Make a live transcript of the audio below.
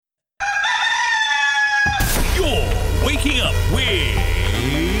Waking up with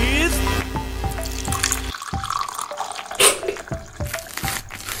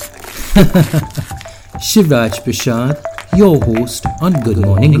Shivraj Prashad, your host on Good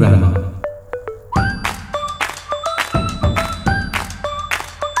Morning Grammar.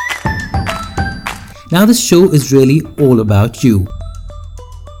 Now this show is really all about you.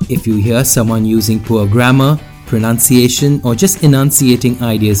 If you hear someone using poor grammar, pronunciation, or just enunciating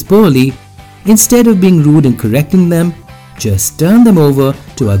ideas poorly, instead of being rude and correcting them, just turn them over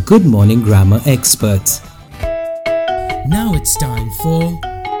to our Good Morning Grammar experts. Now it's time for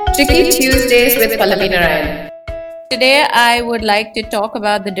Tricky Tuesdays with Pallavi Narain. Today I would like to talk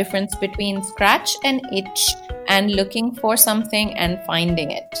about the difference between scratch and itch and looking for something and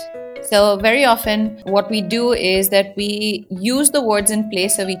finding it. So very often what we do is that we use the words in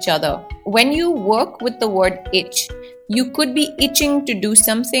place of each other. When you work with the word itch, you could be itching to do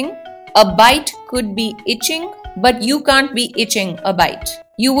something. A bite could be itching, but you can't be itching a bite.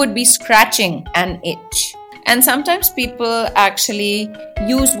 You would be scratching an itch. And sometimes people actually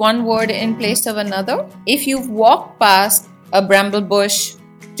use one word in place of another. If you've walked past a bramble bush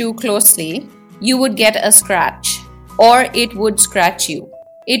too closely, you would get a scratch, or it would scratch you.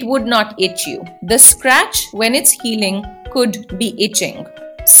 It would not itch you. The scratch, when it's healing, could be itching.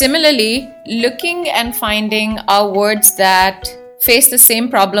 Similarly, looking and finding are words that face the same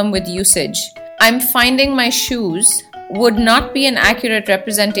problem with usage. I'm finding my shoes would not be an accurate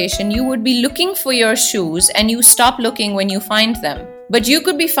representation. You would be looking for your shoes and you stop looking when you find them. But you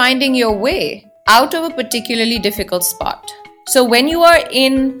could be finding your way out of a particularly difficult spot. So when you are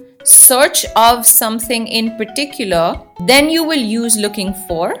in search of something in particular, then you will use looking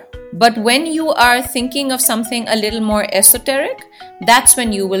for. But when you are thinking of something a little more esoteric, that's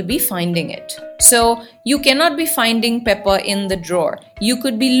when you will be finding it. So you cannot be finding pepper in the drawer. You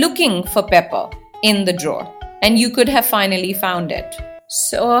could be looking for pepper in the drawer and you could have finally found it.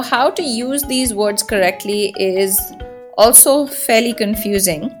 So how to use these words correctly is also fairly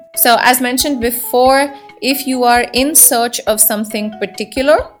confusing. So as mentioned before, if you are in search of something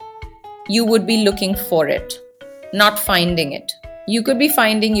particular, you would be looking for it, not finding it. You could be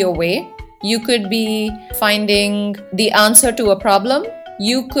finding your way. You could be finding the answer to a problem.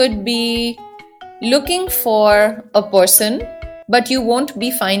 You could be looking for a person, but you won't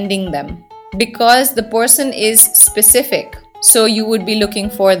be finding them because the person is specific. So you would be looking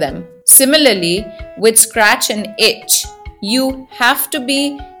for them. Similarly, with scratch and itch, you have to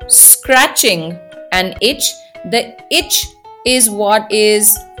be scratching an itch. The itch is what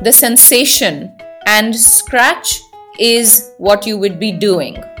is the sensation, and scratch is what you would be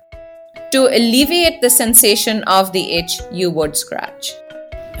doing. To alleviate the sensation of the itch, you would scratch.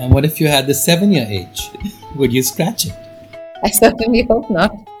 And what if you had the 7-year itch? Would you scratch it? I certainly hope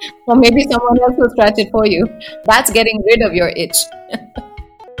not. Or maybe someone else will scratch it for you. That's getting rid of your itch.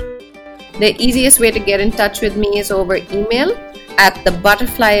 The easiest way to get in touch with me is over email at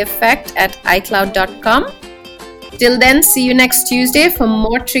thebutterflyeffect@icloud.com. Till then, see you next Tuesday for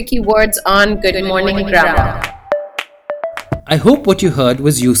more tricky words on Good Morning Grammar. I hope what you heard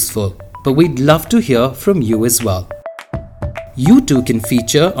was useful, but we'd love to hear from you as well. You too can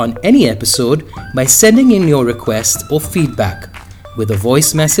feature on any episode by sending in your request or feedback with a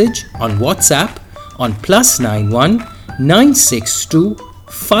voice message on WhatsApp on +91 962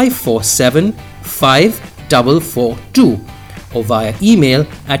 547 5442 or via email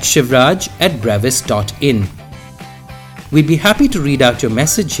at shivraj@brevis.in. We'd be happy to read out your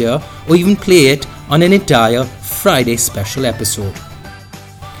message here or even play it on an entire Friday special episode.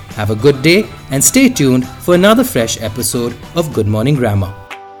 Have a good day and stay tuned for another fresh episode of Good Morning Grammar.